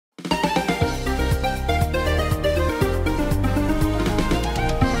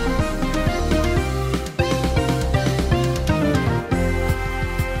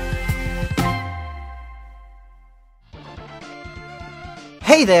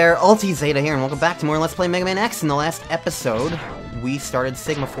Hey there, Ultizeta here, and welcome back to more Let's Play Mega Man X. In the last episode, we started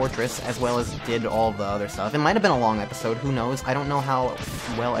Sigma Fortress, as well as did all the other stuff. It might have been a long episode, who knows? I don't know how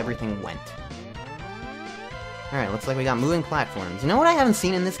well everything went. Alright, looks like we got moving platforms. You know what I haven't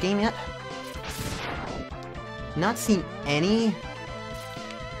seen in this game yet? Not seen any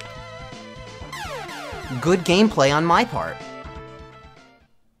good gameplay on my part.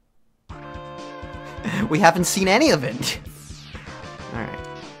 We haven't seen any of it. Alright.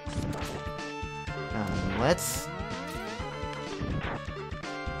 Let's...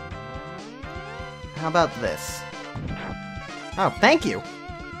 How about this? Oh, thank you!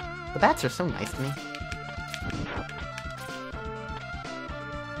 The bats are so nice to me.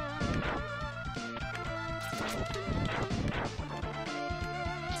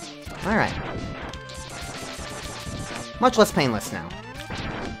 Alright. Much less painless now.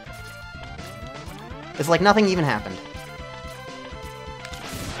 It's like nothing even happened.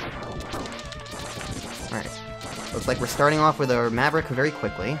 Alright. Looks like we're starting off with our Maverick very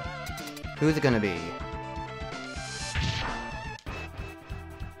quickly. Who's it gonna be?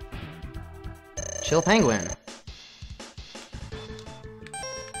 Chill Penguin.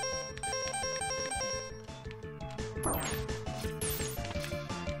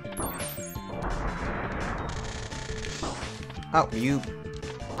 Oh, you...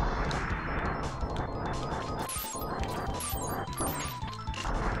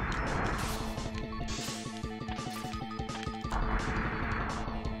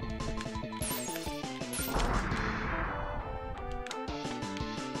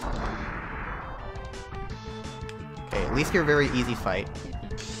 Okay, at least you're a very easy fight.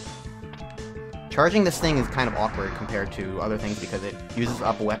 Charging this thing is kind of awkward compared to other things because it uses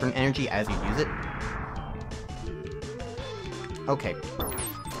up weapon energy as you use it. Okay.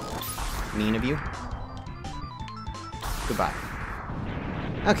 Mean of you. Goodbye.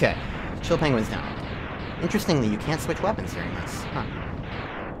 Okay. Chill Penguin's down. Interestingly, you can't switch weapons during this. Huh.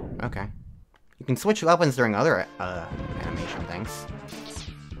 Okay. You can switch weapons during other, animation things.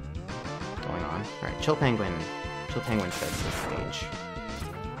 Going on. Alright, Chill Penguin. Chill Penguin starts this stage.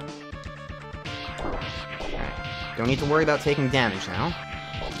 Alright. Don't need to worry about taking damage now.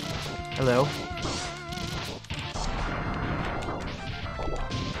 Hello.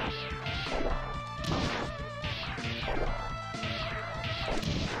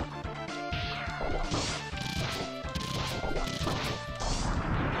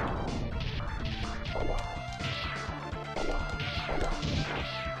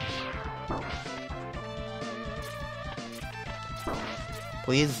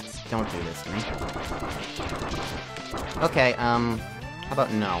 Please don't do this to me. Okay, how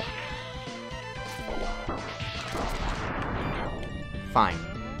about no? Fine.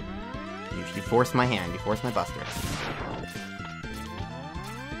 You forced my hand, you forced my buster.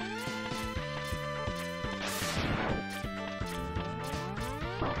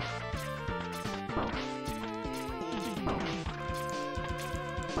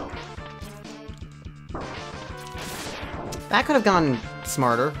 That could have gone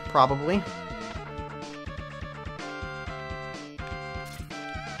smarter, probably.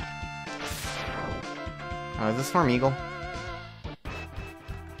 Oh, is this Storm Eagle?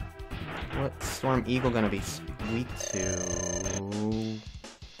 What's Storm Eagle gonna be weak to?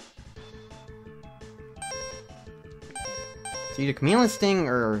 It's either Chameleon Sting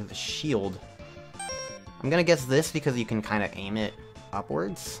or the Shield. I'm gonna guess this because you can kind of aim it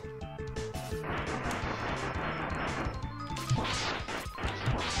upwards.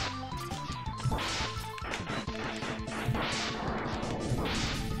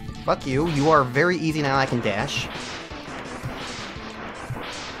 Fuck you. You are very easy now. I can dash.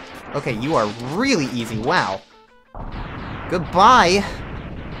 Okay, you are really easy. Wow. Goodbye.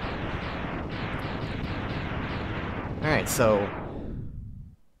 Alright, so...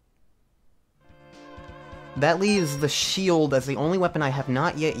 that leaves the shield as the only weapon I have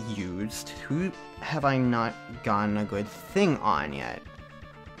not yet used. Who have I not gotten a good thing on yet?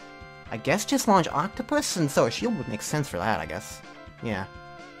 I guess just launch Octopus, and so a shield would make sense for that, I guess. Yeah.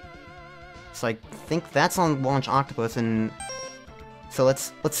 So I think that's on Launch Octopus, and so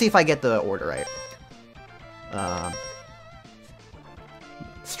let's see if I get the order right.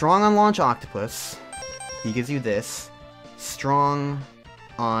 Strong on Launch Octopus. He gives you this. Strong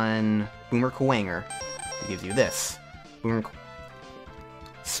on Boomer Kuwanger. He gives you this.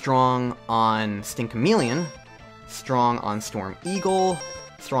 Strong on Sting Chameleon. Strong on Storm Eagle.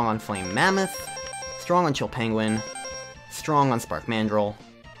 Strong on Flame Mammoth. Strong on Chill Penguin. Strong on Spark Mandrill.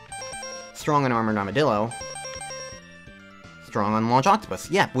 Strong on Armored Armadillo. Strong on Launch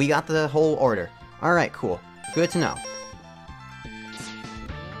Octopus. Yeah, we got the whole order. Alright, cool. Good to know.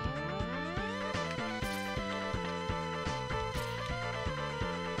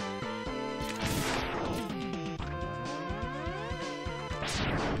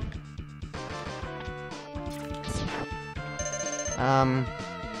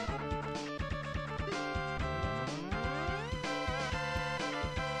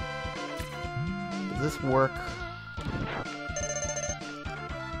 Does this work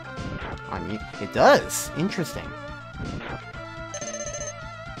on you? It does! Interesting.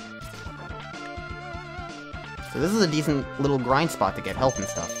 So this is a decent little grind spot to get health and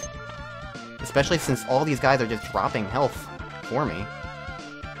stuff. Especially since all these guys are just dropping health for me.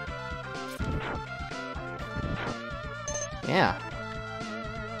 Yeah.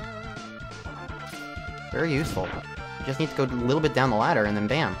 Very useful. You just need to go a little bit down the ladder and then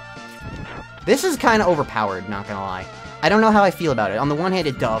bam. This is kind of overpowered, not gonna lie. I don't know how I feel about it. On the one hand,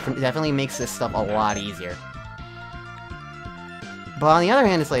 it definitely makes this stuff a lot easier. But on the other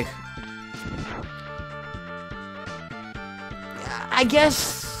hand, it's like... I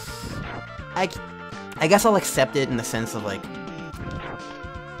guess I'll accept it in the sense of, like...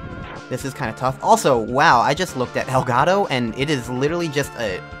 This is kind of tough. Also, wow, I just looked at Elgato, and it is literally just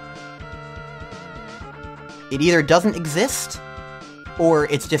a... It either doesn't exist, or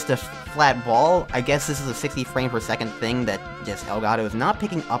it's just a flat ball. I guess this is a 60 frame per second thing that just Elgato is not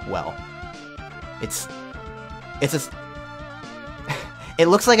picking up well. It's just... It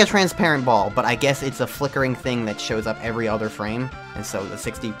looks like a transparent ball, but I guess it's a flickering thing that shows up every other frame, and so the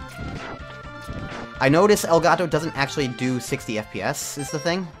 60... I notice Elgato doesn't actually do 60 FPS, is the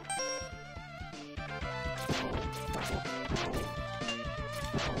thing.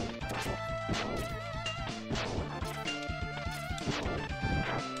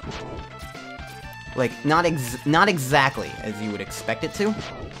 Like, not exactly as you would expect it to.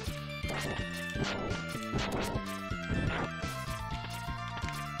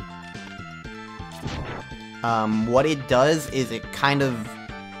 What it does is it kind of...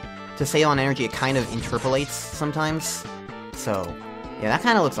 To save on energy, it kind of interpolates sometimes. So, yeah, that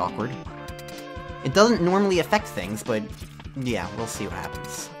kind of looks awkward. It doesn't normally affect things, but yeah, we'll see what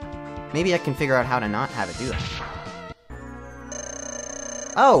happens. Maybe I can figure out how to not have it do that.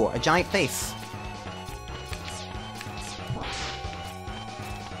 Oh, a giant face.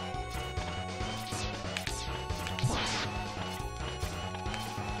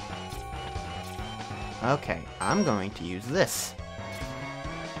 Okay, I'm going to use this.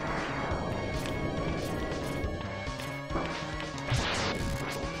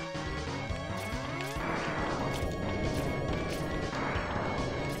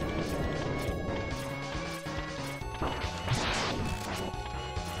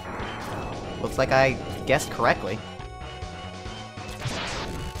 Looks like I guessed correctly.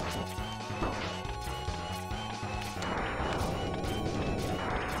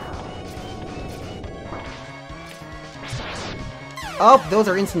 Oh, those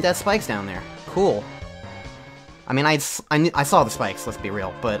are instant death spikes down there. Cool. I mean, I saw the spikes, let's be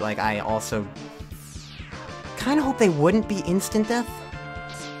real, but, like, I also kind of hope they wouldn't be instant death.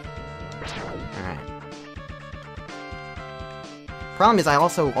 Alright. Problem is, I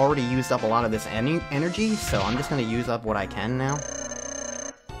also already used up a lot of this energy, so I'm just gonna use up what I can now.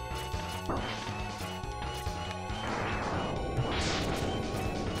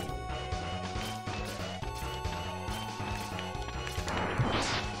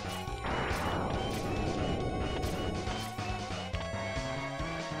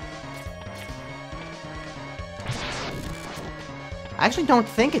 I actually don't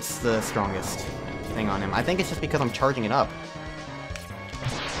think it's the strongest thing on him. I think it's just because I'm charging it up.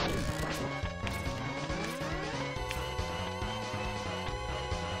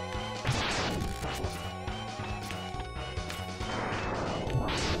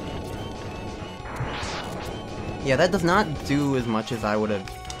 Yeah, that does not do as much as I would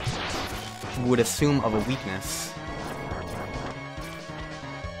assume of a weakness.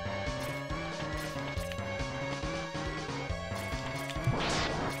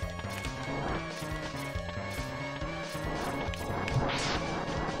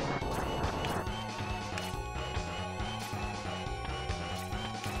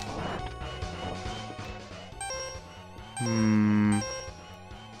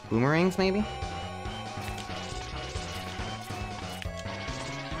 Boomerangs, maybe?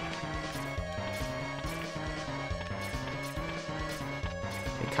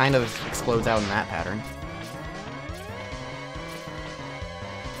 It kind of explodes out in that pattern.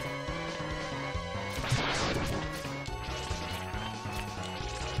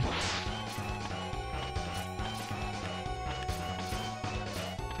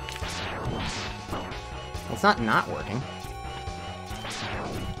 Well, it's not working.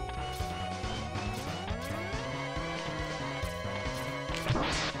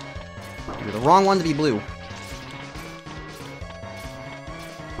 You're the wrong one to be blue.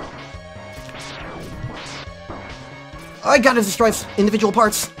 I gotta destroy individual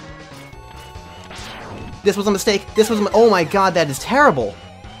parts! This was a mistake. This was oh my god, that is terrible!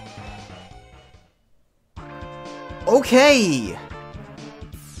 Okay!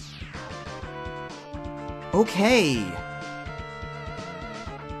 Okay.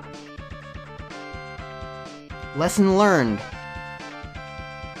 Lesson learned.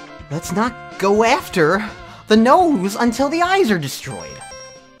 Let's not go after the nose until the eyes are destroyed.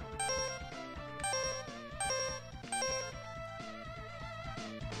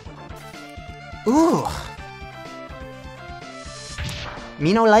 Ooh.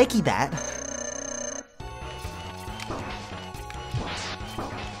 Me no likey that.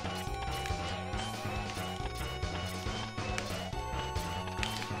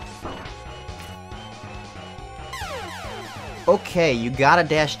 Okay, you gotta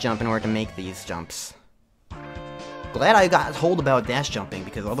dash jump in order to make these jumps. Glad I got told about dash jumping,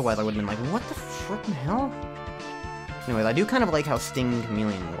 because otherwise I would've been like, what the frickin' hell? Anyways, I do kind of like how Sting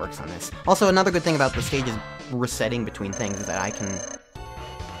Chameleon works on this. Also, another good thing about the stage is resetting between things is that I can...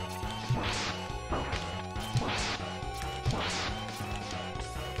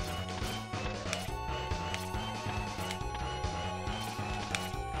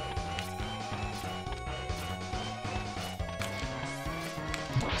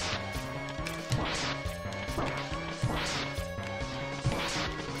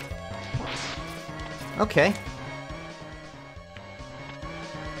 Okay.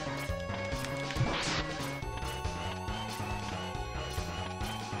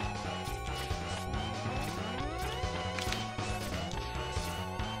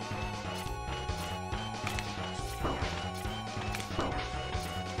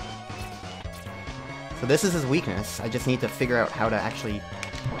 So this is his weakness. I just need to figure out how to actually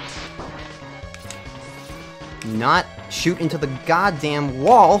not shoot into the goddamn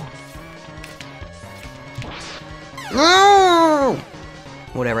wall. No!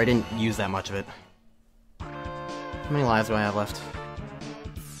 Whatever, I didn't use that much of it. How many lives do I have left?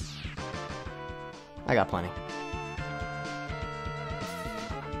 I got plenty.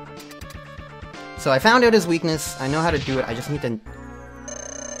 So I found out his weakness. I know how to do it. I just need to...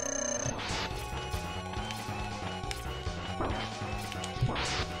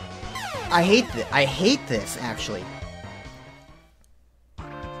 I hate this, actually.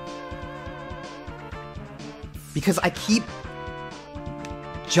 Because I keep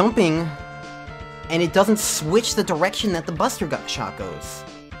jumping, and it doesn't switch the direction that the Buster Shot goes.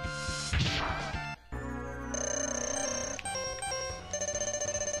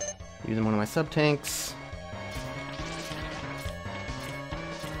 Using one of my sub-tanks.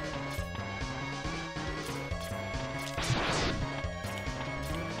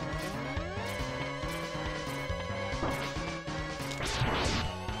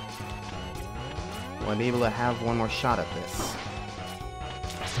 Will I be able to have one more shot at this?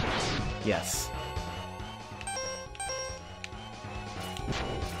 Yes.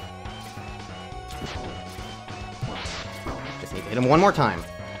 Just need to hit him one more time.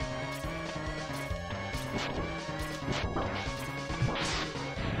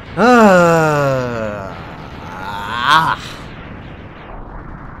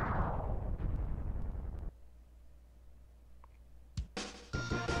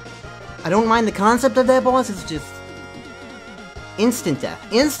 I don't mind the concept of that boss, it's just... instant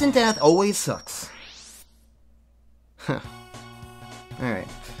death. Instant death always sucks. Huh. Alright.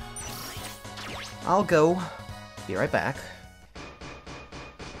 I'll go. Be right back.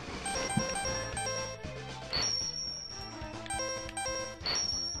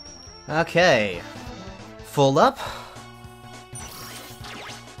 Okay. Full up.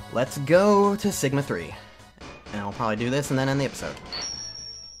 Let's go to Sigma 3. And I'll probably do this and then end the episode.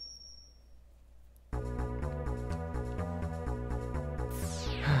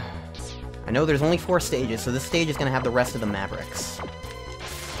 I know there's only 4 stages, so this stage is gonna have the rest of the Mavericks.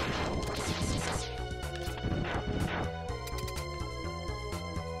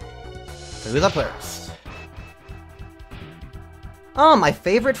 So who's up first? Oh, my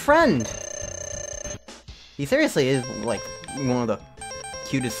favorite friend! He seriously is, like, one of the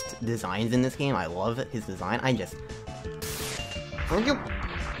cutest designs in this game. I love his design. I just... Fuck you!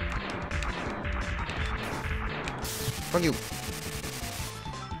 Fuck you!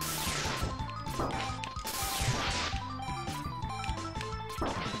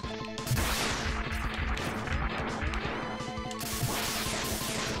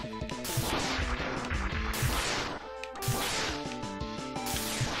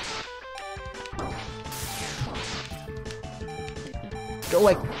 Go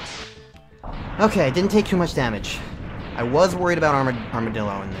away. Okay, didn't take too much damage. I was worried about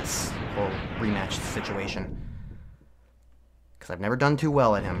Armadillo in this whole rematch situation. because I've never done too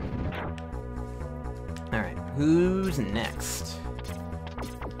well at him. Alright, who's next?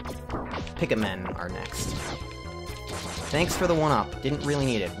 Pikmin are next. Thanks for the 1-up. Didn't really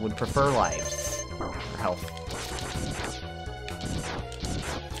need it. Would prefer lives. Or health.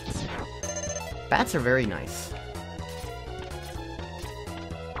 Bats are very nice.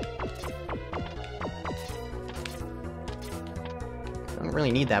 Don't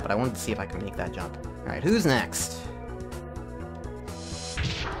really need that, but I wanted to see if I can make that jump. Alright, who's next?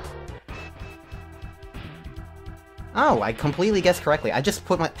 Oh, I completely guessed correctly. I just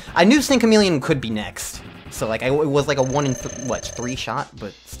put my... I knew Sting Chameleon could be next. So, like, it was like a 1 in 3 shot,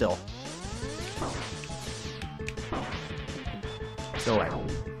 but still. Go away.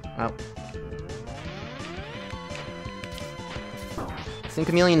 Oh. Sting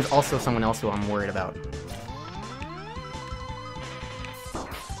Chameleon's also someone else who I'm worried about.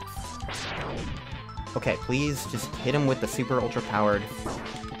 Okay, please, just hit him with the super ultra-powered...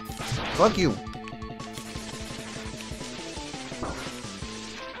 Fuck you!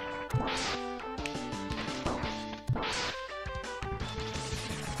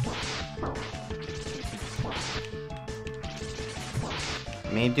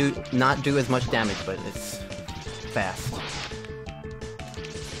 May not do as much damage, but it's fast.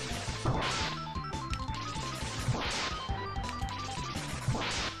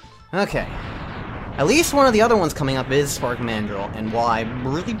 Okay. At least one of the other ones coming up is Spark Mandrill, and while I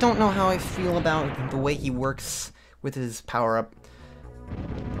really don't know how I feel about the way he works with his power-up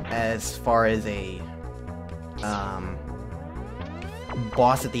as far as a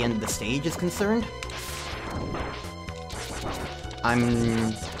boss at the end of the stage is concerned,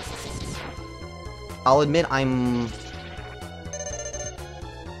 I'll admit I'm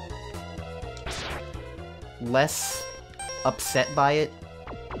less upset by it.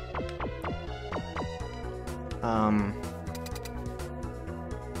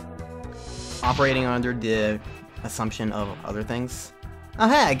 Operating under the assumption of other things. Oh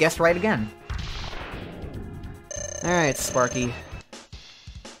hey, I guessed right again. Alright, Sparky.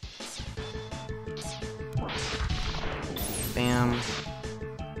 Bam.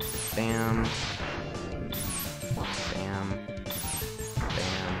 Bam. Bam.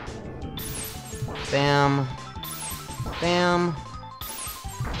 Bam. Bam. Bam.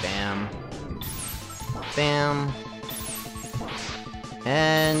 Bam. Bam.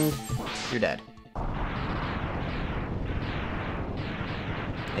 And you're dead.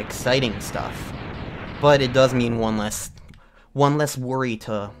 Exciting stuff. But it does mean one less worry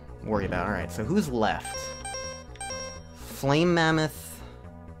to worry about. Alright, so who's left? Flame Mammoth,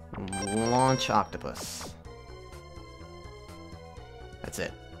 Launch Octopus. That's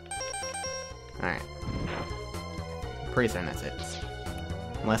it. Alright. Pretty certain that's it.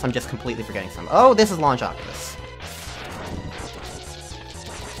 Unless I'm just completely forgetting some. Oh, this is Launch Octopus.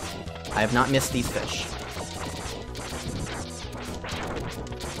 I have not missed these fish.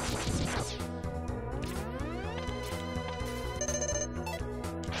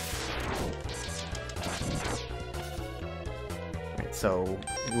 So,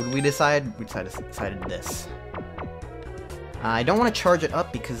 what did we decide? We decided this. I don't want to charge it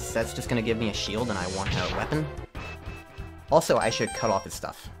up because that's just going to give me a shield and I want a weapon. Also, I should cut off his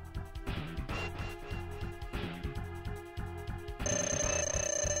stuff.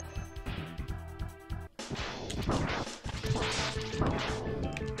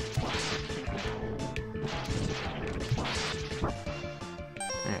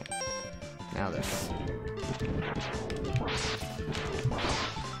 Alright. Now this.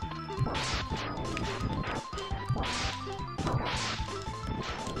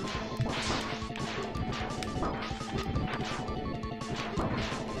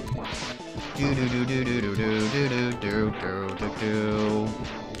 Do do do do do do do do do do do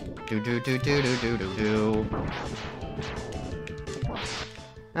do do do do do do do.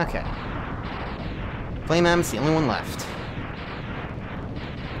 Okay. Flame M's the only one left.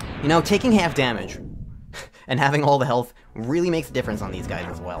 You know, taking half damage and having all the health really makes a difference on these guys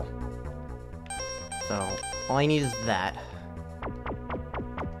as well. So, all I need is that.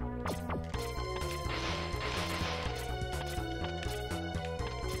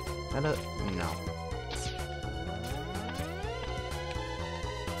 No.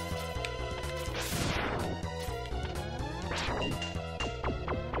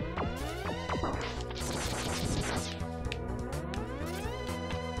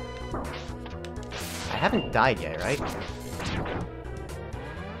 I haven't died yet, right?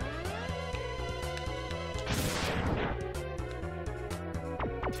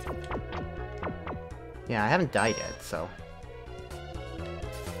 Yeah, I haven't died yet, so...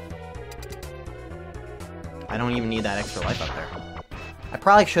 I don't even need that extra life up there. I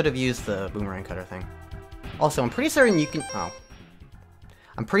probably should have used the boomerang cutter thing. Also, I'm pretty certain you can... Oh.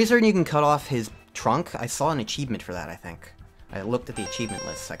 I'm pretty certain you can cut off his trunk. I saw an achievement for that, I think. I looked at the achievement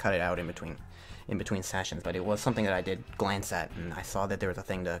list. I cut it out in between sessions, but it was something that I did glance at, and I saw that there was a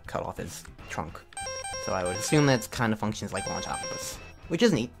thing to cut off his trunk. So I would assume that kind of functions like Launch Octopus, which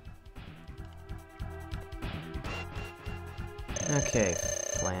is neat. Okay,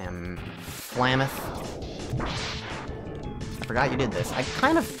 Flameth. I forgot you did this. I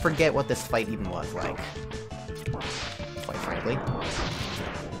kind of forget what this fight even was like, quite frankly.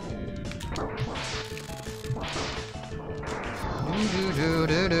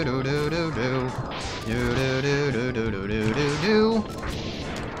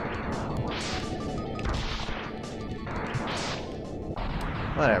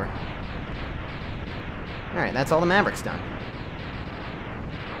 Whatever. Alright, that's all the Mavericks done.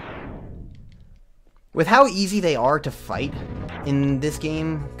 With how easy they are to fight in this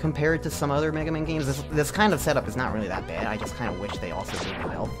game compared to some other Mega Man games, this kind of setup is not really that bad. I just kind of wish they also gave you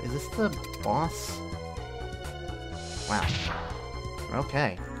health. Is this the boss? Wow.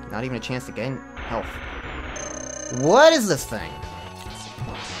 Okay. Not even a chance to gain health. What is this thing?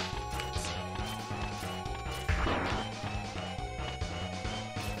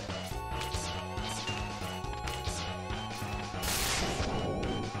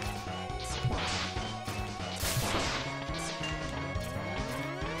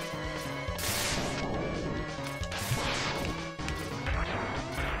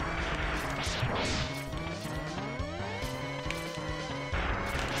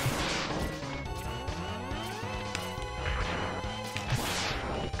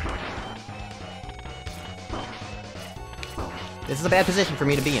 This is a bad position for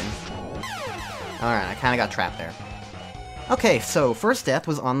me to be in. Alright, I kinda got trapped there. Okay, so first death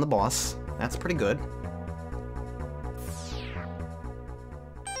was on the boss. That's pretty good.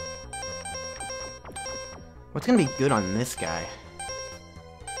 What's gonna be good on this guy?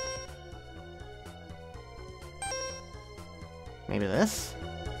 Maybe this?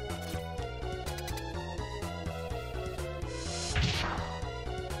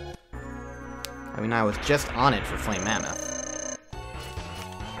 I mean, I was just on it for Flame Mammoth.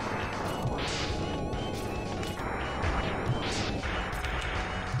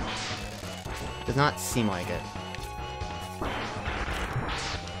 Does not seem like it.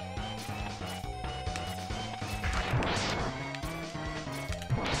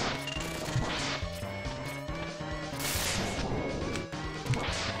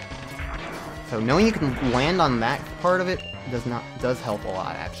 So knowing you can land on that part of it does help a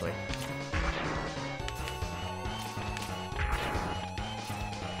lot, actually.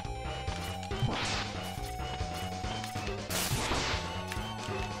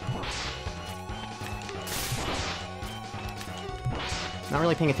 Not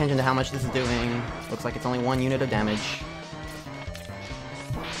really paying attention to how much this is doing. Looks like it's only 1 unit of damage.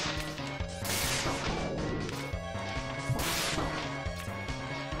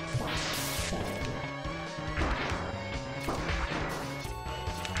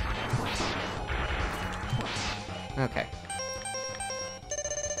 Okay.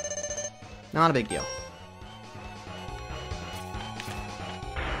 Not a big deal.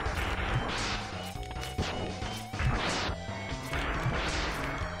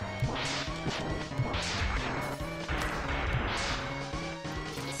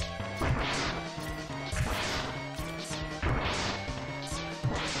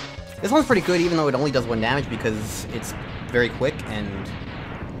 This one's pretty good, even though it only does 1 damage, because it's very quick, and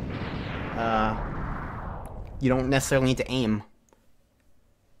you don't necessarily need to aim.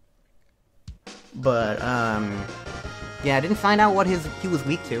 But, yeah, I didn't find out what he was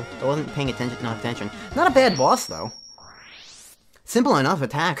weak to. I wasn't paying enough attention. Not a bad boss, though. Simple enough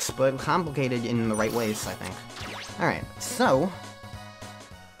attacks, but complicated in the right ways, I think. Alright, so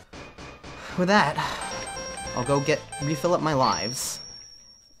with that, I'll go refill up my lives.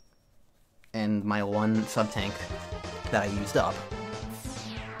 And my 1 sub-tank that I used up.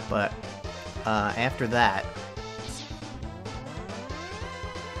 But, after that...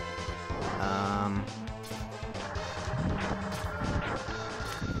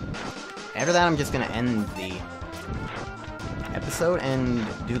 After that, I'm just gonna end the episode and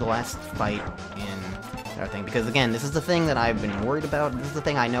do the last fight in everything. Because, again, this is the thing that I've been worried about. This is the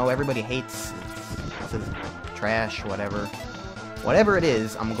thing I know everybody hates. This is trash, whatever. Whatever it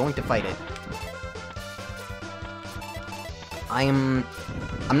is, I'm going to fight it. I'm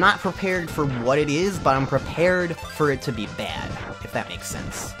not prepared for what it is, but I'm prepared for it to be bad, if that makes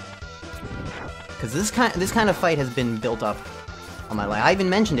sense. Because this kind of fight has been built up on my life. I even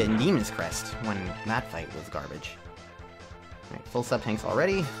mentioned it in Demon's Crest when that fight was garbage. Alright, full sub-tanks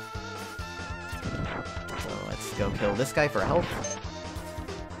already. So let's go kill this guy for health.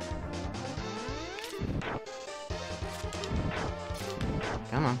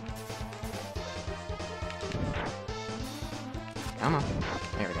 Come on. Come on.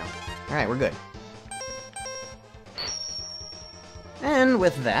 There we go. Alright, we're good. And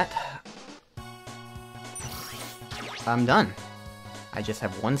with that, I'm done. I just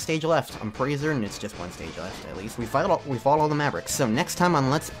have one stage left. I'm pretty certain it's just one stage left, at least. We fought all the Mavericks. So next time on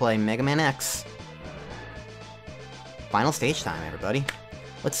Let's Play Mega Man X. Final stage time, everybody.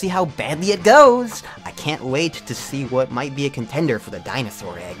 Let's see how badly it goes! I can't wait to see what might be a contender for the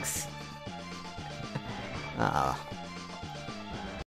dinosaur eggs. Uh-oh.